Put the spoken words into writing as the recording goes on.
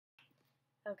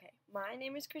Okay, my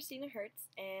name is Christina Hertz,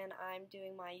 and I'm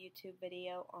doing my YouTube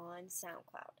video on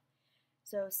SoundCloud.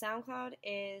 So SoundCloud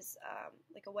is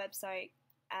like a website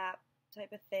app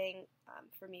type of thing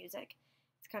for music.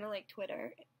 It's kind of like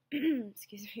Twitter,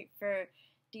 excuse me, for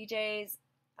DJs,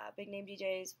 big name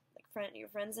DJs, like your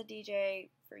friend's a DJ,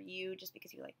 for you just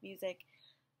because you like music.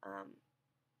 Um,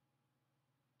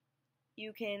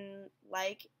 you can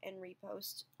like and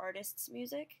repost artists'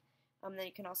 music. Then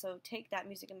you can also take that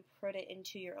music and put it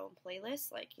into your own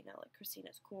playlist, like like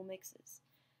Christina's Cool Mixes.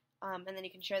 And then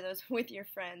you can share those with your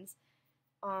friends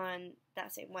on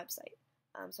that same website.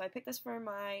 So I picked this for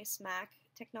my Smack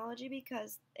technology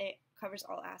because it covers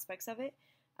all aspects of it.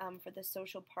 For the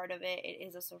social part of it, it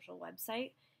is a social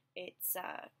website. It's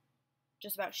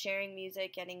just about sharing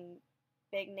music, getting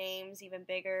big names, even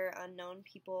bigger, unknown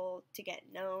people to get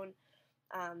known.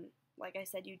 Like I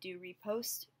said, you do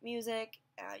repost music.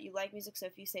 You like music, so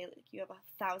if you say like you have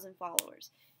 1,000 followers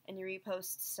and you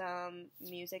repost some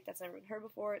music that's never been heard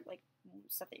before, like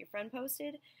stuff that your friend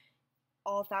posted,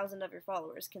 all 1,000 of your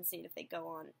followers can see it if they go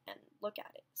on and look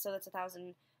at it. So that's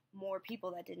 1,000 more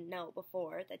people that didn't know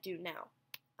before that do now.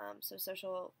 So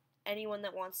social, anyone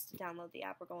that wants to download the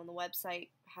app or go on the website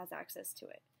has access to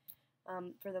it.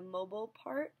 For the mobile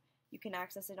part, you can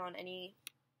access it on any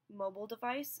mobile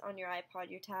device, on your iPod,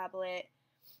 your tablet,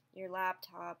 your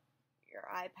laptop, your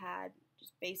iPad,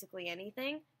 just basically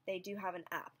anything. They do have an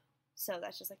app, so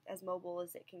that's just like as mobile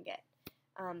as it can get.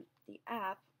 The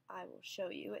app, I will show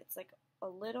you, it's like a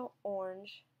little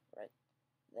orange right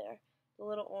there, the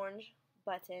little orange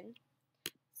button,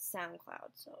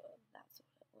 SoundCloud, so that's what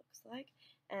it looks like.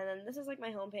 And then this is like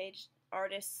my homepage,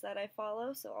 artists that I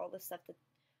follow, so all the stuff that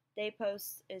they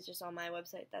post is just on my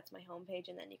website. That's my homepage,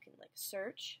 and then you can like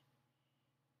search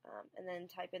and then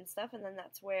type in stuff, and then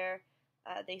that's where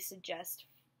they suggest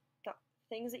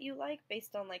things that you like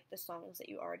based on like the songs that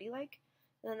you already like.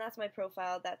 And then that's my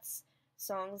profile. That's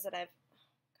songs that I've.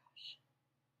 Oh gosh,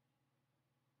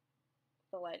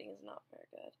 the lighting is not very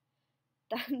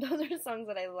good. Those are songs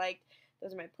that I liked.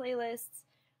 Those are my playlists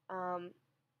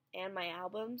and my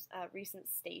albums. Recent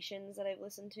stations that I've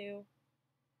listened to.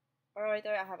 Or right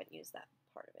there, I haven't used that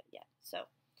part of it yet. So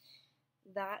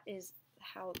that is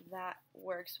how that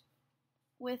works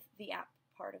with the app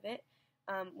part of it.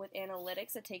 With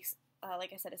analytics, it takes,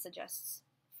 like I said, it suggests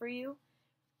for you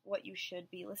what you should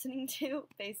be listening to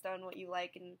based on what you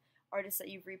like and artists that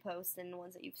you've reposted and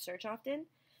ones that you've searched often.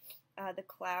 The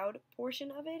cloud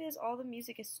portion of it is all the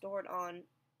music is stored on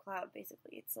cloud,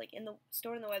 basically. It's like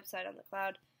stored in the website on the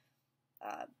cloud.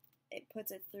 It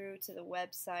puts it through to the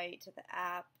website, to the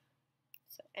app,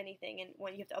 so anything. And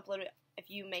when you have to upload it, if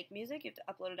you make music, you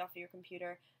have to upload it off of your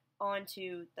computer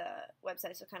onto the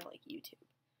website, so kind of like YouTube.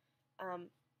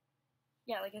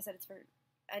 Yeah, like I said, it's for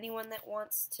anyone that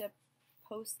wants to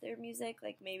post their music,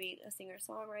 like maybe a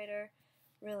singer-songwriter,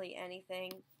 really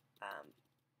anything.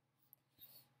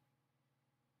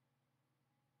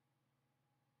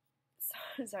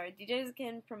 Sorry, DJs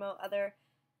can promote other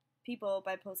people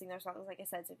by posting their songs, like I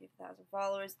said, so if you have 1,000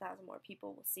 followers, 1,000 more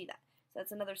people will see that. So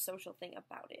that's another social thing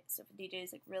about it. So if a DJ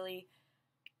is like really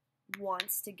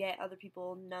wants to get other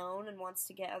people known and wants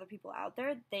to get other people out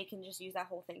there, they can just use that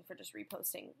whole thing for just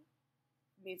reposting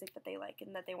music that they like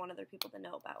and that they want other people to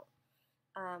know about.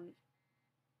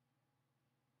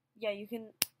 Yeah, you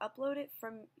can upload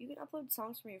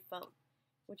songs from your phone,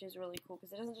 which is really cool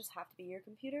because it doesn't just have to be your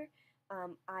computer.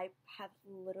 I have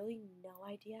literally no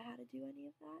idea how to do any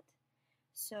of that,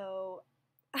 so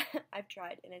I've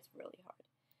tried and it's really hard.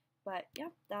 But yeah,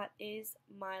 that is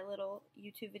my little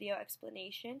YouTube video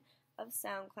explanation of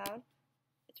SoundCloud.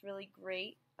 It's really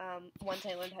great. Once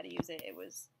I learned how to use it, it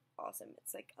was awesome.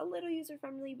 It's like a little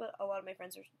user-friendly, but a lot of my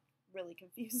friends are really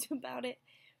confused about it.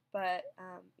 But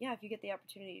yeah, if you get the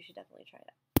opportunity, you should definitely try it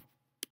out.